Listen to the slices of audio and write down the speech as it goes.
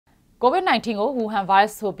COVID-19 ကို Wuhan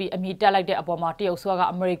virus ဆိုပြီးအမည်တက်လိုက်တဲ့အပေါ်မှာတရုတ်အစိုးရက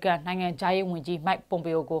အမေရိကန်နိုင်ငံသားရေးဝန်ကြီး Mike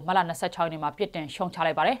Pompeo ကိုမလ26ရက်နေ့မှာပြစ်တင်ရှုံချ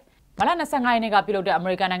လိုက်ပါတယ်။မလ25ရက်နေ့ကပြုလုပ်တဲ့အမေ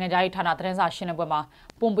ရိကန်နိုင်ငံသားရေးဌာနသတင်းစာရှင်းလင်းပွဲမှာ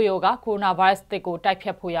Pompeo ကကိုရိုနာဗိုင်းရပ်စ်ကိုတိုက်ဖျ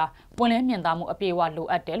က်ဖို့ရာပွင့်လင်းမြင်သာမှုအပြည့်အဝလို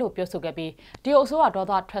အပ်တယ်လို့ပြောဆိုခဲ့ပြီးတရုတ်အစိုးရဒေါ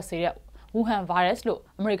သထွက်စေတဲ့ Wuhan virus လို့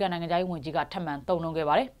အမေရိကန်နိုင်ငံသားရေးဝန်ကြီးကထပ်မံသုံးနှုန်းခဲ့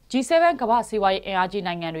ပါတယ်။ G7 ကမ္ဘာ့စီးပွားရေးအင်အားကြီး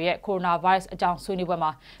နိုင်ငံတွေရဲ့ကိုရိုနာဗိုင်းရပ်စ်အကြောင်းဆွေးနွေးပွဲ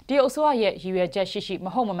မှာတရုတ်အစိုးရရဲ့ရည်ရွယ်ချက်ရှိမ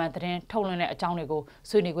ဟုတ်မမှန်သတင်းထုတ်လွှင့်တဲ့အကြောင်းတွေကို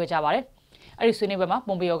ဆွေးနွေးခဲ့ကြပါတယ်။အဲ့ဒီဆွေးနွေးပွဲမှာ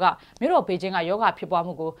ပွန်ပီယိုကမြို့တော်ဘေကျင်းကယောဂဖြစ်ပွား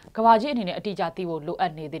မှုကိုကမ္ဘာကြီးအနေနဲ့အတိအကျသိဖို့လိုအ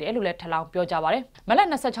ပ်နေသေးတယ်လို့လည်းထပ်လောင်းပြောကြားပါတယ်။မလ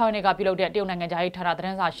26ရက်နေ့ကပြုလုပ်တဲ့တရုတ်နိုင်ငံသားရေးဌာနသတ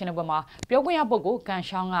င်းစာရှင်းလင်းပွဲမှာပြောခွင့်ရပုဂ္ဂိုလ်ကန်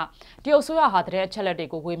ရှောင်းကတရုတ်အစိုးရဟာတဲ့အချက်လက်တွေ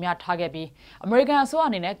ကိုဝေမျှထားခဲ့ပြီးအမေရိကန်အစိုးရ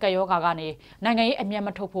အနေနဲ့ကပ်ရောဂါကနေနိုင်ငံရေးအမျက်မ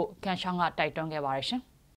ထုတ်ဖို့ကန်ရှောင်းကတိုက်တွန်းခဲ့ပါတယ်ရှင်။